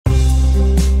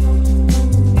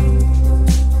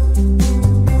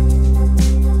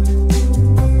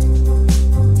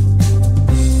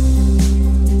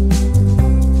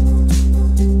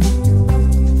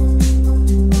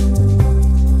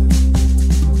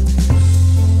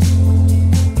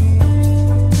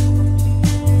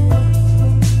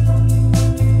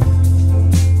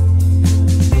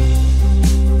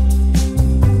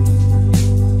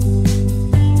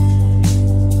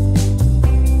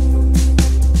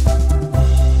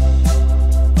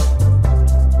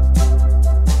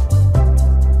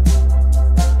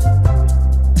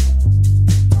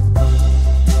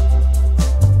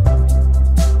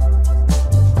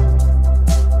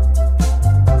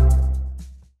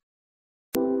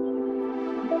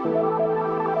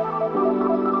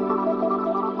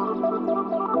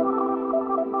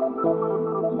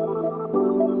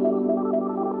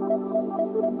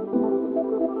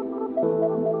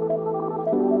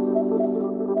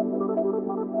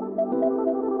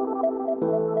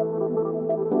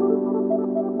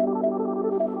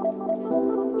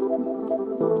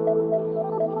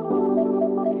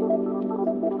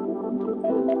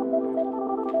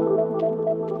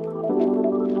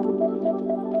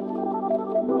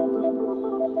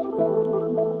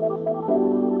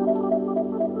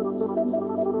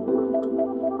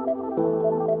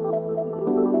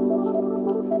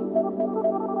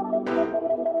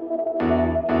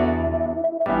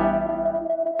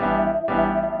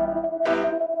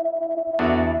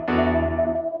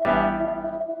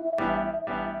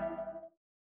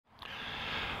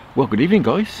Well, good evening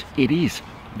guys. It is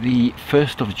the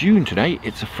 1st of June today.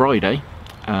 It's a Friday.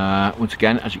 Once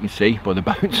again, as you can see by the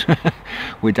boats,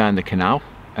 we're down the canal.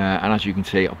 And as you can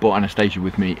see, I brought Anastacia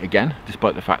with me again,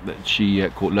 despite the fact that she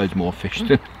caught loads more fish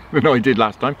than I did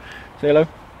last time. Say hello.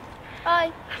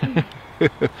 Hi.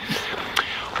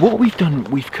 What we've done,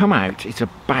 we've come out, it's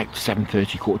about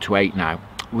 7:30, 7:45 now.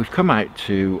 We've come out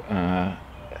to a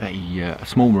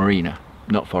small marina,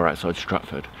 not far outside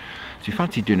Stratford. So we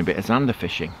fancy doing a bit of zander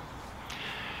fishing.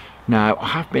 Now, I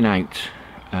have been out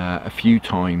a few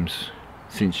times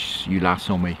since you last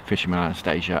saw me fishing with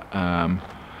Anastacia,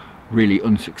 really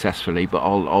unsuccessfully, but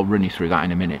I'll run you through that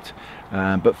in a minute.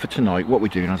 But for tonight, what we're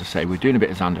doing, as I say, we're doing a bit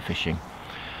of zander fishing.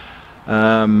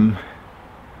 But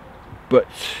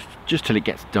just till it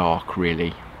gets dark,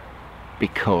 really,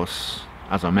 because,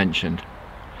 as I mentioned,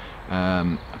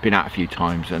 I've been out a few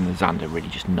times and the zander really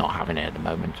just not having it at the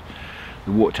moment.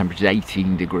 The water temperature is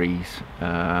 18 degrees,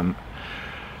 so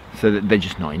that they're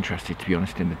just not interested, to be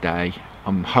honest, in the day.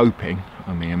 I'm hoping,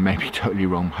 I mean, I may be totally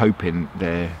wrong, hoping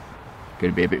they're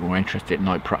going to be a bit more interested at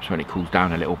night, perhaps when it cools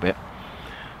down a little bit.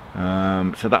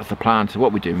 So that's the plan. So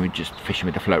what we're doing, we're just fishing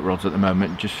with the float rods at the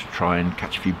moment, just to try and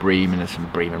catch a few bream, and there's some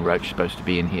bream and roach supposed to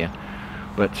be in here.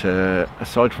 But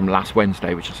aside from last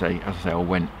Wednesday, which as I say,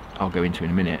 I'll go into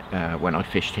in a minute, when I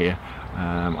fished here,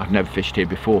 I've never fished here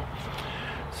before.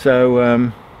 So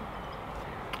I'll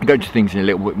go into things in a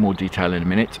little bit more detail in a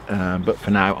minute, but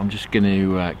for now I'm just going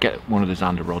to get one of the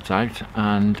zander rods out,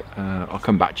 and I'll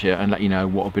come back to you and let you know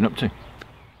what I've been up to. What's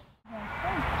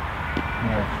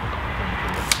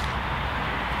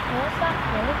that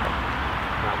for?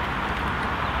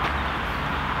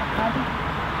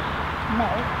 No.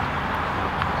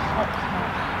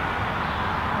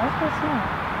 What's the smell?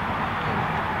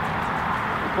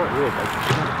 It's quite weird, though.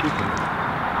 It's not a cucumber.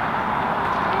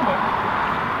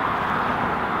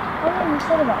 You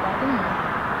said about that, didn't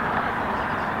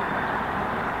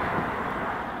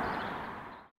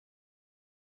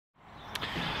you?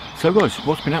 So guys,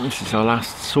 what's been happening since I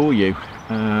last saw you?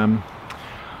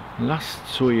 Last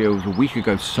saw you was a week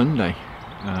ago Sunday.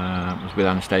 I was with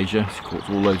Anastacia. She caught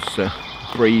all those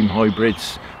bream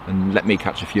hybrids and let me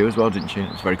catch a few as well, didn't she? It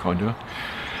was very kind of her.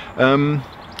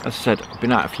 As I said, I've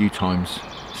been out a few times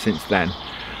since then.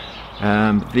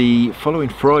 The following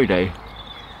Friday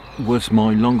was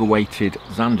my long-awaited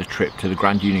zander trip to the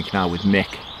Grand Union Canal with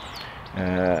Mick,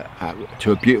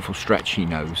 to a beautiful stretch he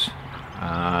knows.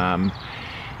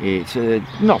 It's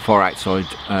not far outside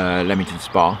Leamington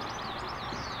Spa.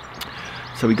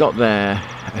 So we got there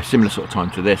a similar sort of time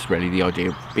to this, really, the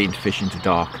idea of being to fish into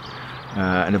dark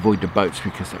and avoid the boats,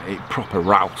 because it proper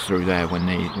rattles through there when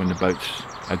the boats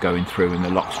are going through and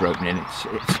the locks are opening.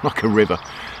 It's like a river.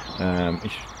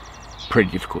 It's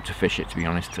pretty difficult to fish it, to be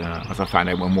honest, as I found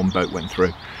out when one boat went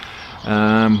through.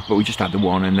 But we just had the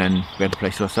one, and then we had the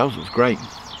place to ourselves. It was great.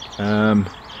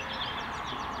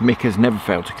 Mick has never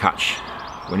failed to catch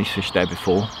when he's fished there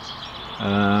before,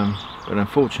 but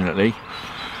unfortunately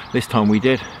this time we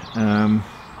did.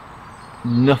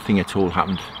 Nothing at all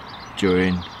happened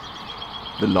during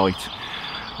the light.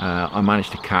 I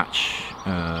managed to catch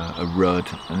a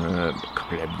rudd, a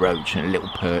couple of roach and a little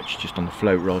perch just on the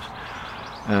float rod.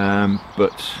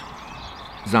 But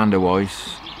zander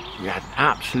wise, we had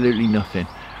absolutely nothing,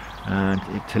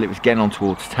 until it was getting on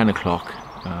towards 10 o'clock.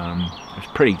 It was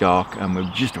pretty dark, and we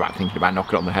were just about thinking about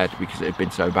knocking it on the head because it had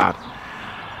been so bad.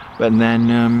 But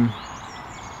then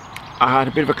I had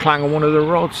a bit of a clang on one of the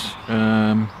rods.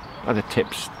 I had the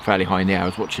tips fairly high in the air. I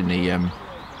was watching the I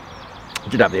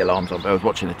did have the alarms on, but I was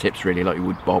watching the tips really like you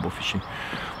would barbel fishing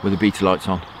with the beta lights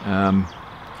on.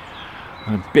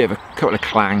 A bit of a couple of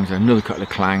clangs, another couple of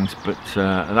clangs, but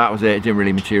that was it. It didn't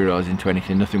really materialise into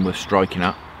anything, nothing worth striking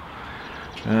at,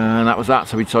 and that was that.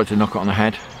 So we decided to knock it on the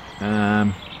head,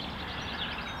 and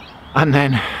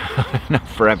then I'm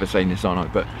forever saying this, aren't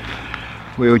I, but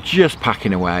we were just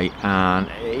packing away and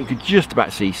you could just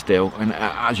about see still. And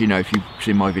as you know, if you've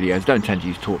seen my videos, I don't tend to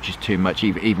use torches too much.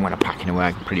 Even when I'm packing away,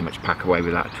 I can pretty much pack away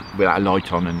with that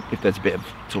light on, and if there's a bit of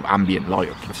sort of ambient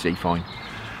light, I can see fine.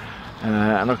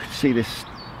 And I could see this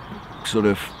sort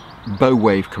of bow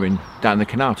wave coming down the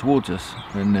canal towards us,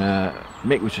 and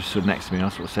Mick was just stood next to me, and I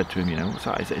sort of said to him, you know, what's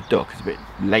that? Is it a duck? It's a bit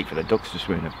late for the ducks to be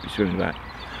swimming about.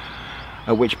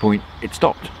 At which point it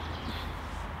stopped.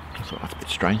 I thought, that's a bit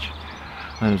strange.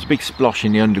 And there was a big splosh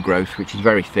in the undergrowth, which is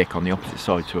very thick on the opposite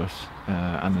side to us,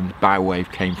 and then the bow wave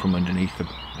came from underneath them.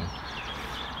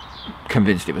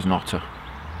 Convinced it was an otter.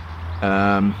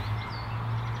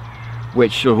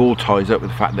 Which sort of all ties up with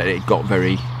the fact that it got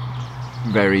very,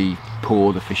 very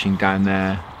poor, the fishing down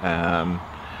there.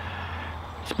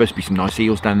 supposed to be some nice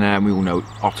eels down there, and we all know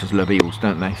otters love eels,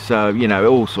 don't they? So, you know, it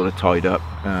all sort of tied up,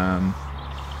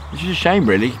 which is a shame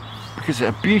really, because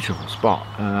it's a beautiful spot.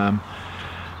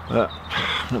 But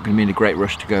I'm not going to be in a great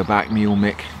rush to go back, me or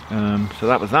Mick. So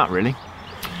that was that really.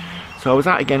 So I was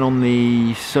out again on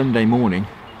the Sunday morning.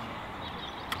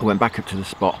 I went back up to the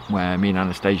spot where me and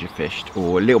Anastacia fished,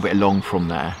 or a little bit along from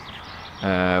there,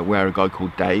 where a guy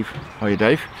called Dave, hiya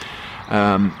Dave,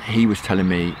 he was telling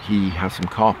me he has some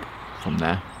carp from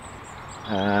there.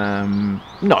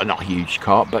 Not huge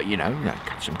carp, but you know,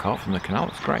 catch some carp from the canal,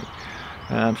 it's great.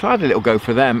 So I had a little go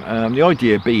for them. The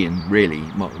idea being, really,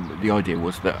 the idea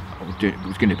was that I was going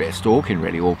to do a bit of stalking,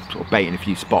 really, or sort of baiting a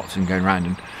few spots and going around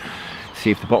and see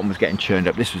if the bottom was getting churned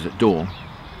up. This was at dawn,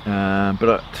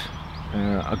 but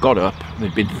I got up.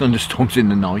 There'd been thunderstorms in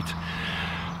the night.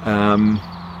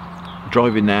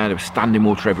 Driving there was standing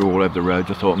water everywhere all over the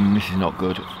roads. I thought, this is not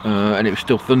good, and it was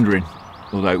still thundering,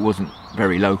 although it wasn't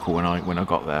very local when I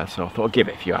got there. So I thought I'd give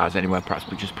it a few hours anyway. Perhaps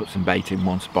we just put some bait in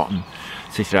one spot and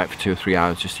sit it out for 2 or 3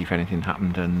 hours, just see if anything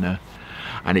happened.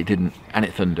 And it didn't, and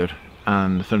it thundered,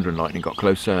 and the thunder and lightning got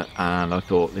closer, and I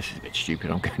thought, this is a bit stupid,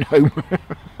 I'm going home.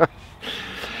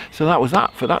 So that was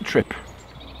that for that trip.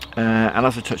 And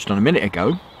as I touched on a minute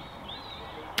ago,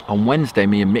 on Wednesday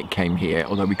me and Mick came here,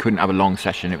 although we couldn't have a long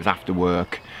session, it was after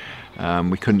work.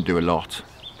 We couldn't do a lot.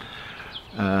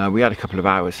 We had a couple of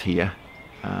hours here,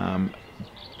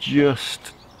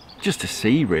 just to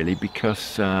see really,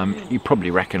 because you probably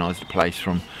recognise the place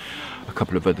from a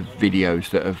couple of other videos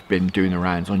that have been doing the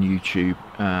rounds on YouTube.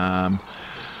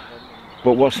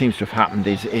 But what seems to have happened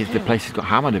is the place has got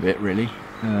hammered a bit really,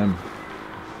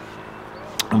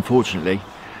 unfortunately,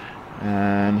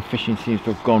 and the fishing seems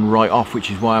to have gone right off,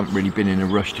 which is why I haven't really been in a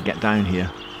rush to get down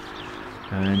here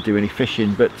and do any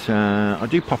fishing. But I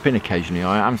do pop in occasionally.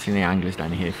 I haven't seen any anglers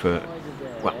down here for,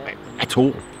 well, at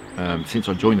all, since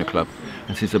I joined the club,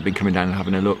 and since I've been coming down and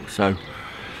having a look. So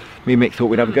me and Mick thought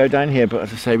we'd have a go down here, but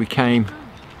as I say, we came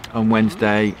on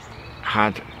Wednesday,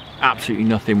 had absolutely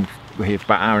nothing. We're here for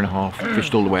about an hour and a half,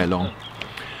 fished all the way along,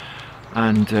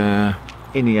 and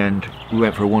in the end we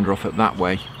went for a wander off up that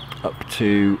way, up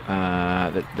to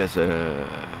there's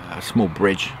a small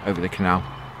bridge over the canal.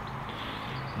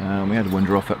 We had a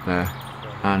wander off up there,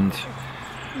 and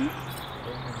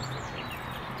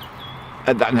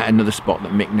another spot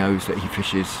that Mick knows that he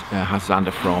fishes, has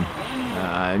zander from.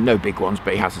 No big ones,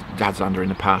 but he has had zander in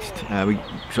the past. We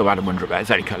sort of had a wander up there.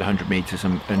 It's only a couple of 100 metres,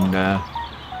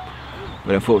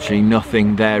 but unfortunately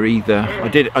nothing there either. I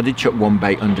did chuck one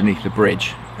bait underneath the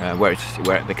bridge, where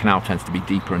the canal tends to be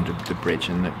deeper under the bridge,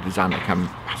 and the zander can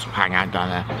sort of hang out down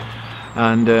there.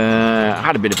 And I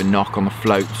had a bit of a knock on the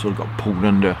float, sort of got pulled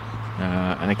under,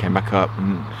 and they came back up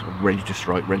and sort of ready to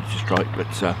strike,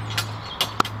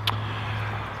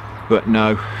 but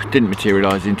no, didn't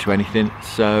materialise into anything.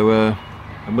 So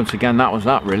once again, that was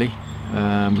that really.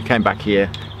 We came back here,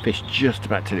 fished just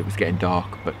about till it was getting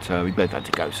dark, but we both had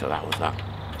to go, so that was that.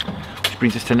 Which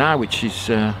brings us to now, which is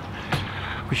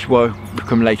why we've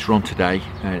come later on today.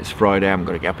 It's Friday, I haven't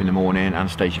got to get up in the morning.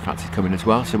 Anastacia fancies coming as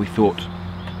well, so we thought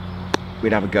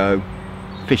we'd have a go,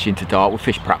 fish into dark. We'll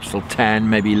fish perhaps till 10,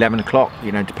 maybe 11 o'clock,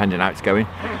 you know, depending how it's going.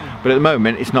 But at the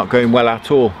moment, it's not going well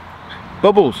at all.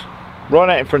 Bubbles, right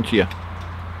out in front of you.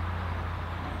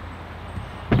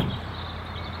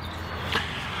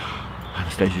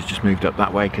 Anastasia's just moved up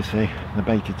that way because the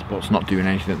baited spot's not doing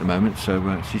anything at the moment,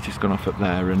 so she's just gone off up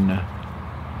there, and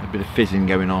a bit of fizzing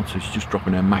going on, so she's just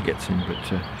dropping her maggots in,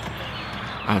 but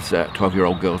as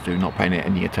 12-year-old girls do, not paying it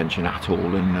any attention at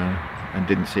all, and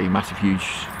didn't see massive huge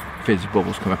fizz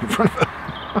bubbles come up in front of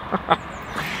her.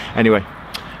 Anyway,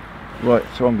 right,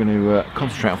 so I'm going to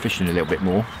concentrate on fishing a little bit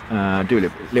more, do a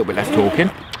little bit less talking.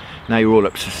 Now you're all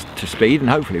up to speed, and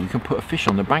hopefully we can put a fish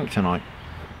on the bank tonight.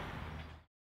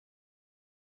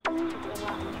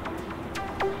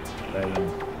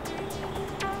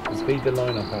 Speed the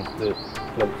line up as the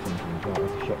float sinking as well,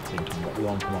 as the shot sinking. Let the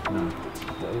line come off now.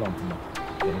 Let the line come off.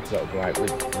 Then because that'll go out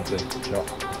with the shot.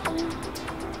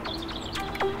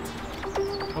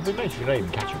 I'll be nice if you don't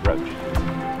even catch a roach.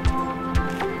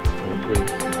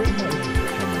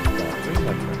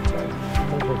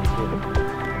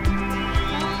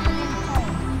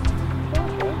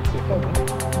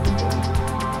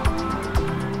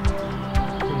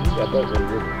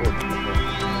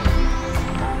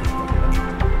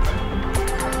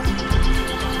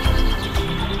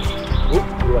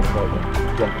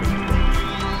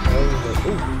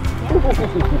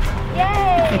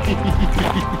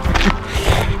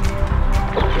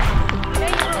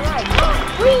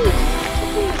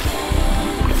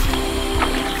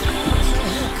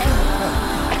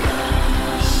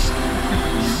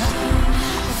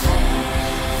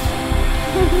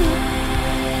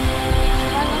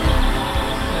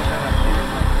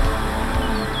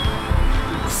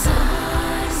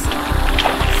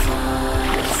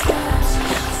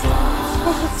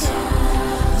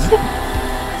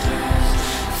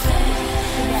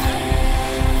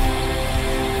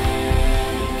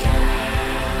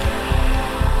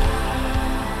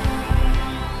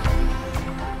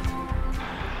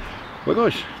 Well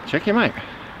guys, check him out.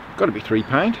 Got to be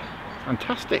 £3.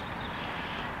 Fantastic.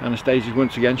 Anastasia's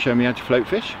once again showing me how to float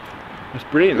fish. That's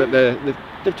brilliant.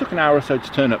 They've took an hour or so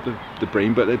to turn up the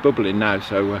bream, but they're bubbling now,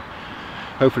 so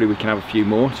hopefully we can have a few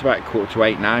more. It's about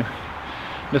 7:45 now.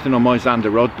 Nothing on my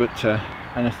zander rod, but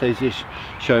Anastasia's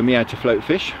showing me how to float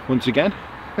fish once again.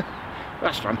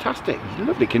 That's fantastic.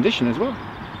 Lovely condition as well.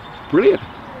 Brilliant.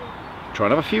 Try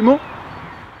and have a few more.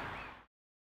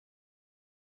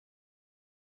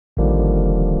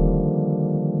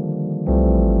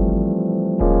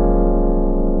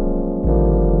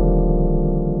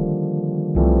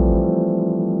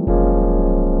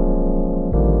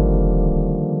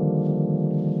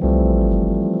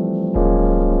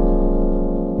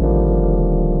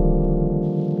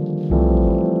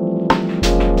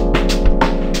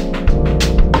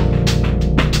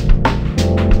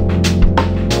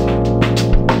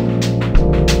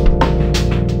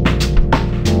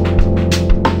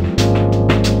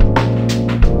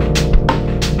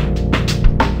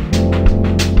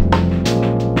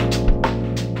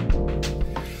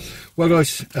 Well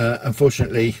guys,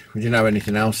 unfortunately we didn't have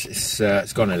anything else.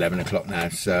 It's gone 11 o'clock now,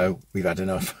 so we've had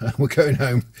enough. We're going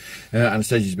home.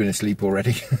 Anastasia's been asleep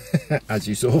already, as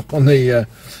you saw on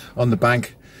the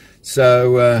bank.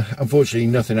 So unfortunately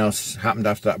nothing else happened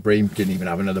after that bream. Didn't even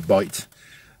have another bite.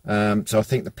 So I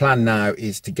think the plan now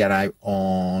is to get out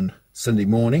on Sunday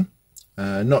morning.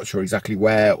 Not sure exactly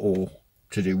where or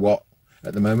to do what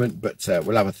at the moment, but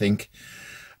we'll have a think.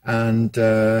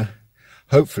 And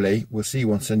hopefully we'll see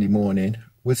you on Sunday morning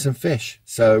with some fish.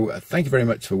 So thank you very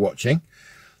much for watching.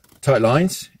 Tight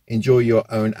lines, enjoy your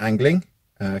own angling.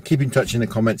 Keep in touch in the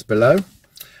comments below,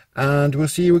 and we'll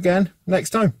see you again next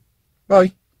time.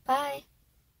 Bye.